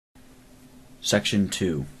Section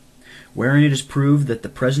 2. Wherein it is proved that the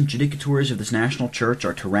present judicatories of this national church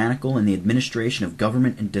are tyrannical in the administration of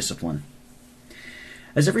government and discipline.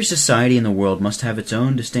 As every society in the world must have its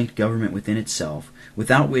own distinct government within itself,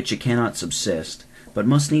 without which it cannot subsist, but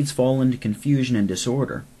must needs fall into confusion and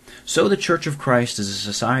disorder, so the Church of Christ is a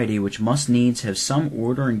society which must needs have some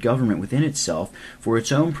order and government within itself for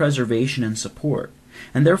its own preservation and support.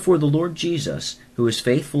 And therefore the Lord Jesus, who is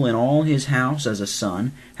faithful in all his house as a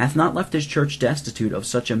son, hath not left his church destitute of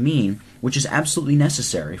such a mean which is absolutely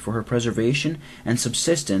necessary for her preservation and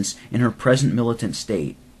subsistence in her present militant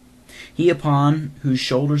state. He upon whose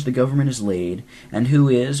shoulders the government is laid, and who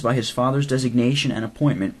is, by his Father's designation and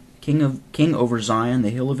appointment, king over Zion, the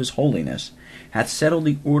hill of his holiness, hath settled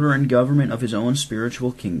the order and government of his own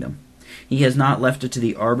spiritual kingdom. He has not left it to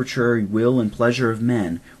the arbitrary will and pleasure of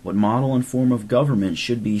men what model and form of government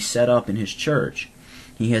should be set up in his church.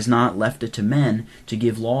 He has not left it to men to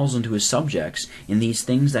give laws unto his subjects in these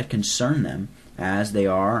things that concern them, as they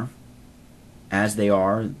are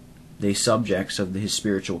the subjects of his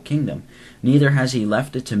spiritual kingdom. Neither has he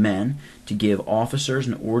left it to men to give officers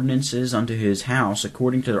and ordinances unto his house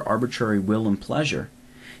according to their arbitrary will and pleasure.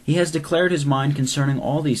 He has declared his mind concerning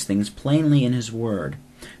all these things plainly in his word.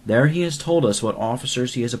 There he has told us what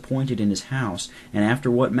officers he has appointed in his house, and after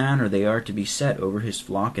what manner they are to be set over his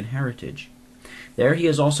flock and heritage. There he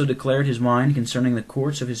has also declared his mind concerning the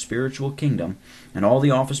courts of his spiritual kingdom, and all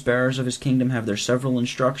the office-bearers of his kingdom have their several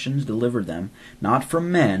instructions delivered them, not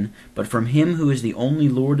from men, but from him who is the only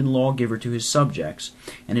Lord and lawgiver to his subjects,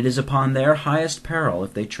 and it is upon their highest peril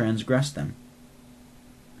if they transgress them.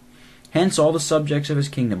 Hence all the subjects of his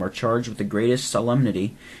kingdom are charged with the greatest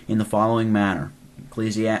solemnity in the following manner.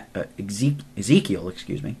 Ezekiel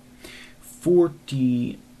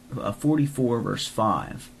 44 verse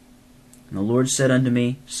 5. And the Lord said unto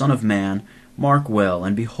me, Son of man, mark well,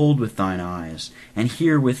 and behold with thine eyes, and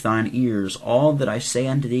hear with thine ears all that I say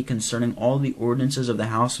unto thee concerning all the ordinances of the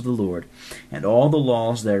house of the Lord, and all the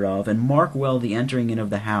laws thereof, and mark well the entering in of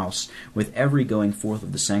the house, with every going forth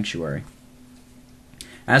of the sanctuary.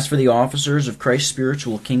 As for the officers of Christ's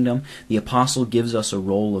spiritual kingdom, the apostle gives us a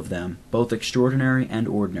roll of them, both extraordinary and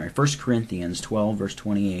ordinary. 1 Corinthians 12, verse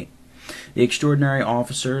 28. The extraordinary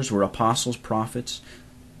officers were apostles, prophets,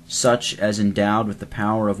 such as endowed with the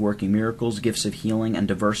power of working miracles, gifts of healing, and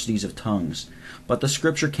diversities of tongues. But the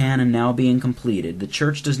Scripture canon now being completed, the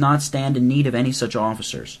church does not stand in need of any such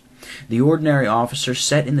officers. The ordinary officers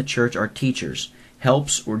set in the church are teachers,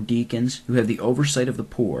 helps or deacons, who have the oversight of the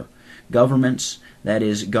poor, governments, that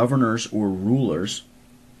is, governors or rulers,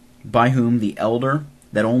 by whom the elder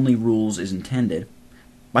that only rules is intended,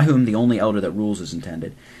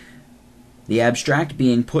 the abstract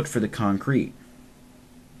being put for the concrete.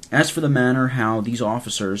 As for the manner how these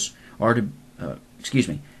officers are to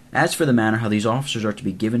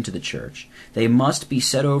be given to the church, they must be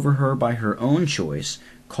set over her by her own choice,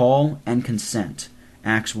 call and consent.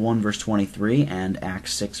 Acts 1 verse 23 and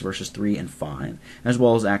Acts 6 verses 3 and 5, as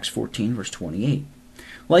well as Acts 14 verse 28.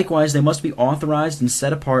 Likewise, they must be authorized and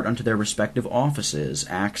set apart unto their respective offices.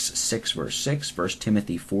 Acts 6 verse 6, 1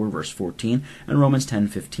 Timothy 4 verse 14, and Romans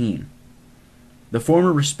 10:15. The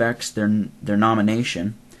former respects their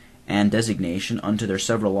nomination and designation unto their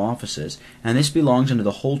several offices, and this belongs unto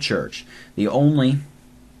the whole church. The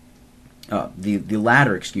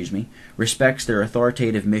latter respects their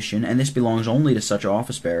authoritative mission, and this belongs only to such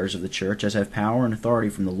office-bearers of the church as have power and authority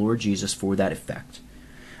from the Lord Jesus for that effect.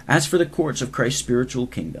 As for the courts of Christ's spiritual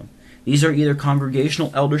kingdom, these are either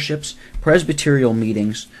congregational elderships, presbyterial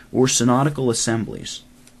meetings, or synodical assemblies.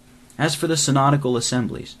 As for the synodical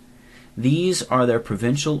assemblies, these are their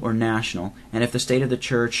provincial or national, and if the state of the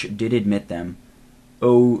church did admit them,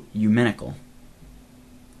 ecumenical.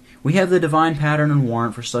 We have the divine pattern and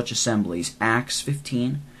warrant for such assemblies, Acts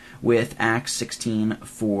 15, with Acts 16,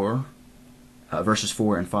 verses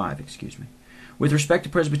 4 and 5, With respect to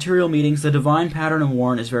presbyterial meetings, the divine pattern and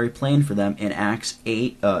warrant is very plain for them in Acts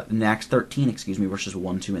 13, verses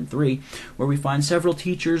 1, 2, and 3, where we find several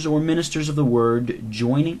teachers or ministers of the word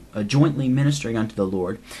jointly ministering unto the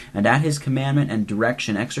Lord, and at his commandment and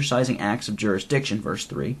direction exercising acts of jurisdiction, verse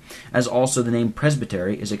 3, as also the name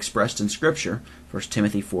presbytery is expressed in Scripture, 1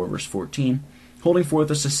 Timothy 4, verse 14, holding forth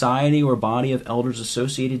a society or body of elders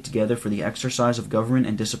associated together for the exercise of government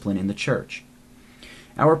and discipline in the church.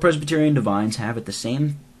 Our Presbyterian divines have made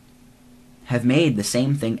the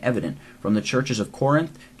same thing evident from the churches of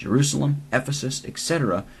Corinth, Jerusalem, Ephesus,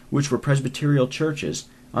 etc., which were Presbyterial churches,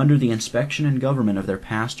 under the inspection and government of their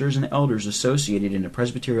pastors and elders associated in a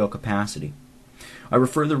presbyterial capacity. I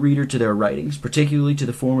refer the reader to their writings, particularly to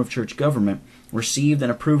the form of church government, received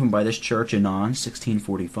and approved by this church anon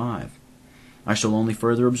 1645. I shall only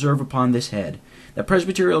further observe upon this head, that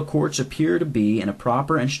presbyterial courts appear to be, in a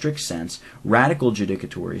proper and strict sense, radical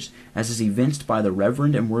judicatories, as is evinced by the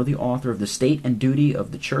reverend and worthy author of The State and Duty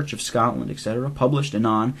of the Church of Scotland, etc., published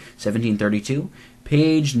anon 1732,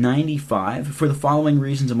 page 95, for the following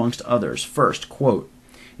reasons amongst others. First, quote,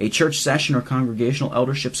 a church session or congregational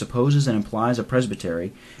eldership supposes and implies a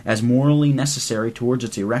presbytery as morally necessary towards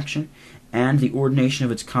its erection and the ordination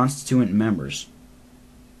of its constituent members.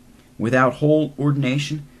 Without whole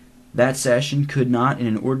ordination, that session could not in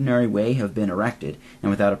an ordinary way have been erected, and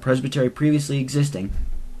without a presbytery previously existing,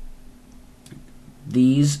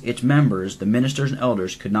 these, its members, the ministers and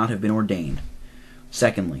elders, could not have been ordained.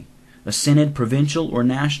 Secondly, a synod, provincial or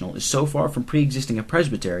national, is so far from pre-existing a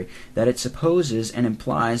presbytery that it supposes and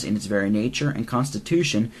implies in its very nature and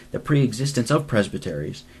constitution the pre-existence of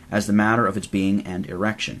presbyteries as the matter of its being and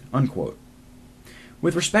erection." Unquote.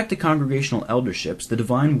 With respect to congregational elderships, the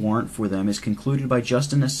divine warrant for them is concluded by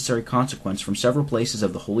just and necessary consequence from several places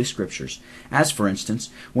of the Holy Scriptures, as, for instance,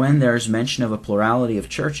 when there is mention of a plurality of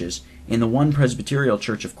churches in the one presbyterial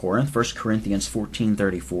church of Corinth, 1 Corinthians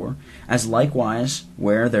 14:34, as likewise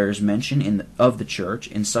where there is mention of the church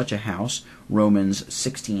in such a house, Romans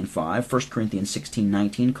 16:5, 1 Corinthians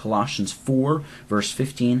 16:19, Colossians 4, verse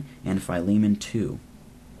 15, and Philemon 2.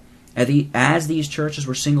 As these churches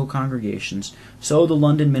were single congregations, so the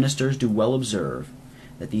London ministers do well observe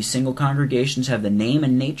that these single congregations have the name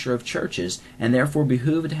and nature of churches, and therefore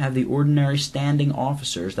behoove to have the ordinary standing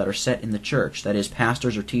officers that are set in the church, that is,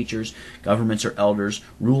 pastors or teachers, governments or elders,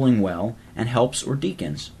 ruling well, and helps or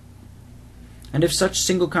deacons. And if such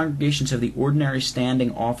single congregations have the ordinary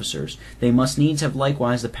standing officers, they must needs have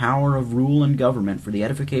likewise the power of rule and government for the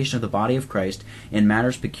edification of the body of Christ in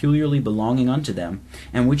matters peculiarly belonging unto them,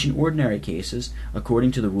 and which in ordinary cases,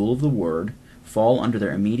 according to the rule of the word, fall under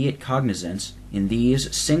their immediate cognizance in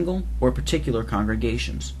these single or particular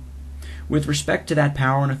congregations. With respect to that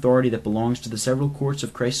power and authority that belongs to the several courts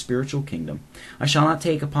of Christ's spiritual kingdom, I shall not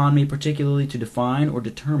take upon me particularly to define or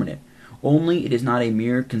determine it, only it is not a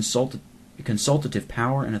mere consultative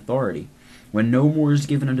power and authority, when no more is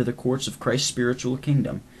given unto the courts of Christ's spiritual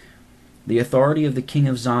kingdom. The authority of the King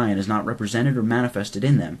of Zion is not represented or manifested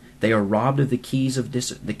in them. They are robbed of the key of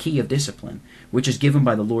discipline, which is given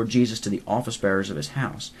by the Lord Jesus to the office-bearers of his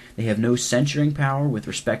house. They have no censuring power with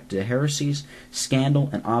respect to heresies, scandal,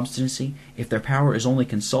 and obstinacy, if their power is only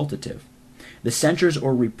consultative. The censures of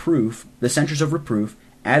reproof,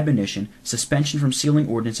 admonition, suspension from sealing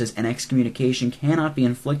ordinances, and excommunication cannot be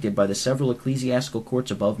inflicted by the several ecclesiastical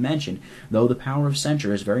courts above mentioned, though the power of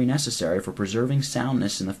censure is very necessary for preserving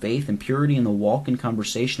soundness in the faith and purity in the walk and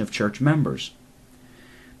conversation of church members.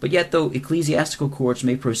 But yet, though ecclesiastical courts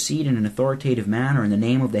may proceed in an authoritative manner in the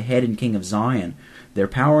name of the head and king of Zion, their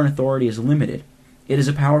power and authority is limited. It is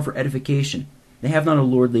a power for edification. They have not a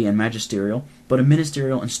lordly and magisterial, but a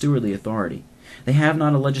ministerial and stewardly authority. They have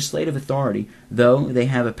not a legislative authority, though they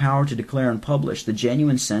have a power to declare and publish the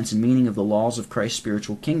genuine sense and meaning of the laws of Christ's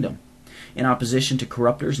spiritual kingdom, in opposition to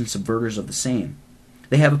corrupters and subverters of the same.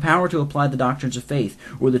 They have a power to apply the doctrines of faith,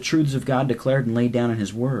 or the truths of God declared and laid down in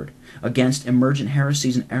his word, against emergent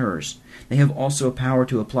heresies and errors. They have also a power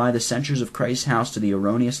to apply the censures of Christ's house to the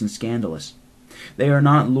erroneous and scandalous. They are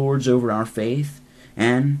not lords over our faith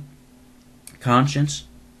and conscience,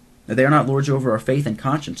 They are not lords over our faith and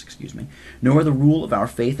conscience, nor the rule of our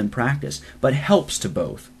faith and practice, but helps to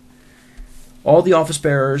both. All the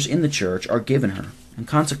office-bearers in the church are given her, and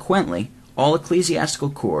consequently all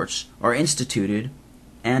ecclesiastical courts are instituted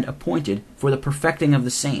and appointed for the perfecting of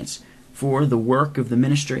the saints, for the work of the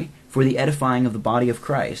ministry, for the edifying of the body of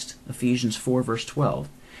Christ, Ephesians 4, verse 12.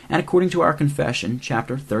 And according to our confession,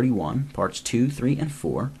 chapter 31, parts 2, 3, and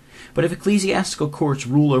 4, but if ecclesiastical courts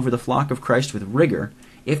rule over the flock of Christ with rigor,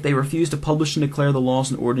 if they refuse to publish and declare the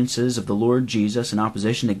laws and ordinances of the Lord Jesus in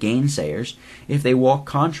opposition to gainsayers, if they walk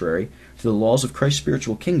contrary to the laws of Christ's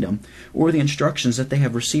spiritual kingdom, or the instructions that they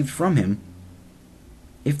have received from him,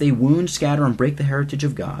 if they wound, scatter, and break the heritage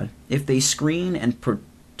of God, if they screen and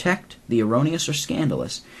protect the erroneous or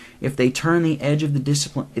scandalous, if they turn the edge of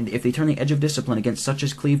discipline against such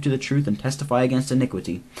as cleave to the truth and testify against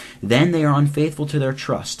iniquity, then they are unfaithful to their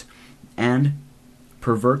trust and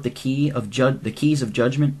pervert the keys of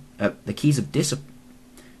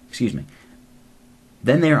discipline.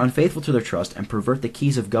 Then they are unfaithful to their trust and pervert the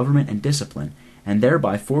keys of government and discipline, and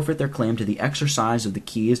thereby forfeit their claim to the exercise of the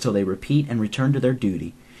keys till they repeat and return to their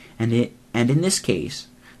duty. And in this case,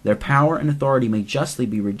 their power and authority may justly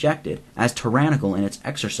be rejected as tyrannical in its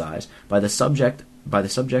exercise by the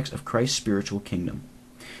subjects of Christ's spiritual kingdom.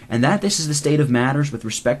 And that this is the state of matters with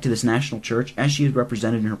respect to this national church, as she is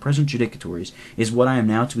represented in her present judicatories, is what I am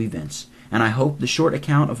now to evince. and I hope the short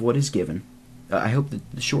account of what is given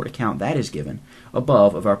the short account that is given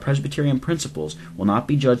above of our Presbyterian principles will not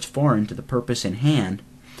be judged foreign to the purpose in hand,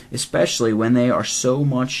 especially when they are so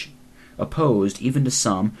much opposed even to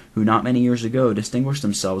some who not many years ago distinguished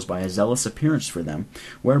themselves by a zealous appearance for them,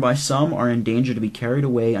 whereby some are in danger to be carried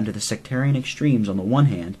away unto the sectarian extremes on the one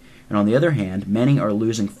hand, and on the other hand many are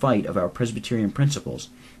losing fight of our Presbyterian principles,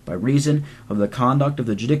 by reason of the conduct of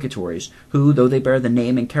the judicatories, who, though they bear the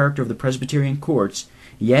name and character of the Presbyterian courts,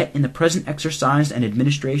 yet in the present exercise and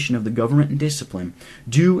administration of the government and discipline,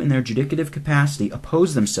 do in their judicative capacity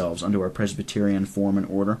oppose themselves unto our Presbyterian form and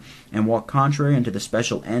order, and walk contrary unto the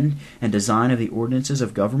special end and design of the ordinances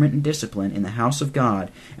of government and discipline in the house of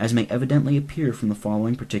God, as may evidently appear from the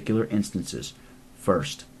following particular instances.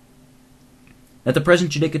 First, that the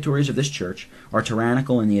present judicatories of this church are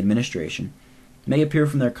tyrannical in the administration, may appear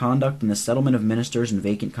from their conduct in the settlement of ministers and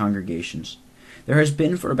vacant congregations. There has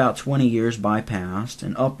been for about 20 years bypast,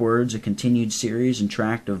 and upwards a continued series and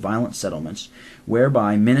tract of violent settlements,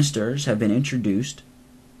 whereby ministers have been intruded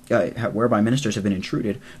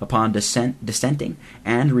upon dissenting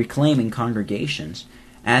and reclaiming congregations,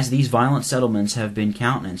 as these violent settlements have been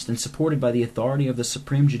countenanced and supported by the authority of the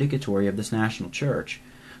supreme judicatory of this national church.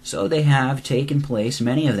 So they have taken place,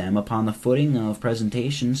 many of them, upon the footing of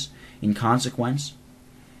presentations in consequence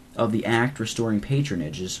of the act restoring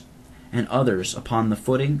patronages, and others upon the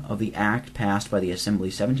footing of the act passed by the Assembly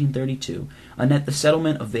 1732, anent the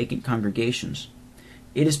settlement of vacant congregations.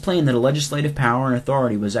 It is plain that a legislative power and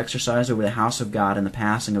authority was exercised over the house of God in the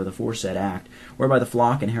passing of the foresaid act, whereby the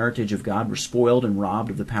flock and heritage of God were spoiled and robbed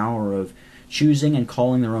of the power of choosing and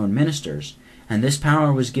calling their own ministers, and this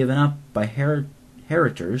power was given up by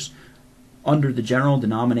heritors under the general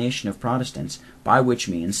denomination of Protestants, by which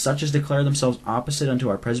means such as declare themselves opposite unto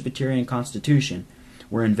our Presbyterian constitution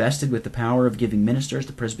were invested with the power of giving ministers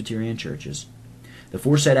to Presbyterian churches. The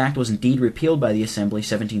foresaid act was indeed repealed by the Assembly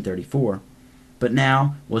 1734, but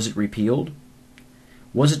now was it repealed?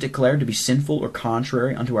 Was it declared to be sinful or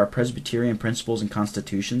contrary unto our Presbyterian principles and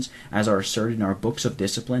constitutions, as are asserted in our books of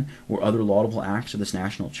discipline or other laudable acts of this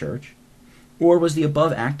national church? Or was the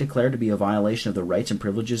above act declared to be a violation of the rights and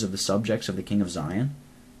privileges of the subjects of the King of Zion?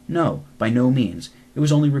 No, by no means. It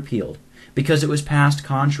was only repealed, because it was passed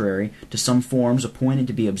contrary to some forms appointed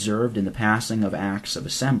to be observed in the passing of acts of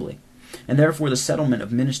assembly, and therefore the settlement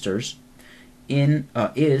of ministers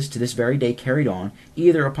is to this very day carried on,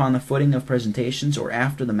 either upon the footing of presentations or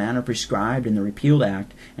after the manner prescribed in the repealed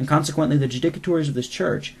act, and consequently the judicatories of this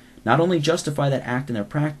church not only justify that act in their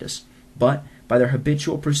practice, but by their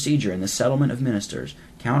habitual procedure in the settlement of ministers,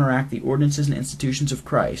 counteract the ordinances and institutions of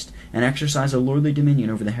Christ, and exercise a lordly dominion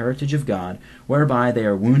over the heritage of God, whereby they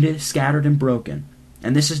are wounded, scattered, and broken.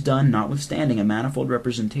 And this is done notwithstanding of manifold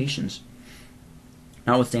representations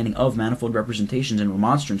and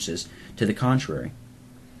remonstrances to the contrary.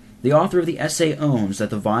 The author of the essay owns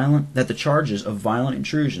that the charges of violent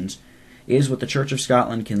intrusions is what the Church of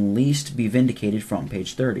Scotland can least be vindicated from,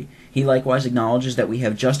 page 30. He likewise acknowledges that we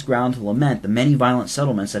have just ground to lament the many violent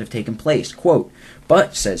settlements that have taken place. Quote,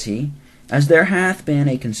 "But," says he, "as there hath been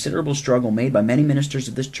a considerable struggle made by many ministers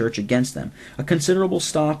of this church against them, a considerable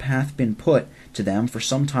stop hath been put to them for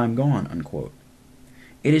some time gone." Unquote.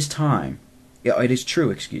 It is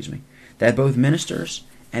true, that both ministers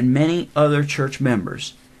and many other church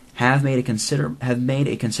members have made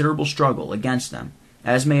a considerable struggle against them,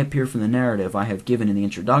 as may appear from the narrative I have given in the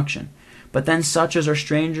introduction. But then such as are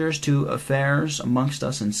strangers to affairs amongst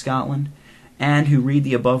us in Scotland, and who read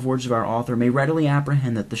the above words of our author, may readily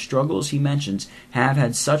apprehend that the struggles he mentions have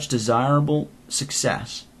had such desirable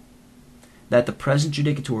success, that the present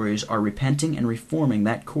judicatories are repenting and reforming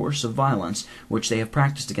that course of violence which they have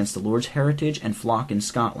practiced against the Lord's heritage and flock in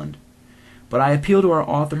Scotland. But I appeal to our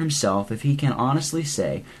author himself if he can honestly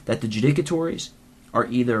say that the judicatories are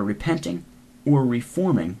either repenting or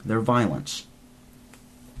reforming their violence.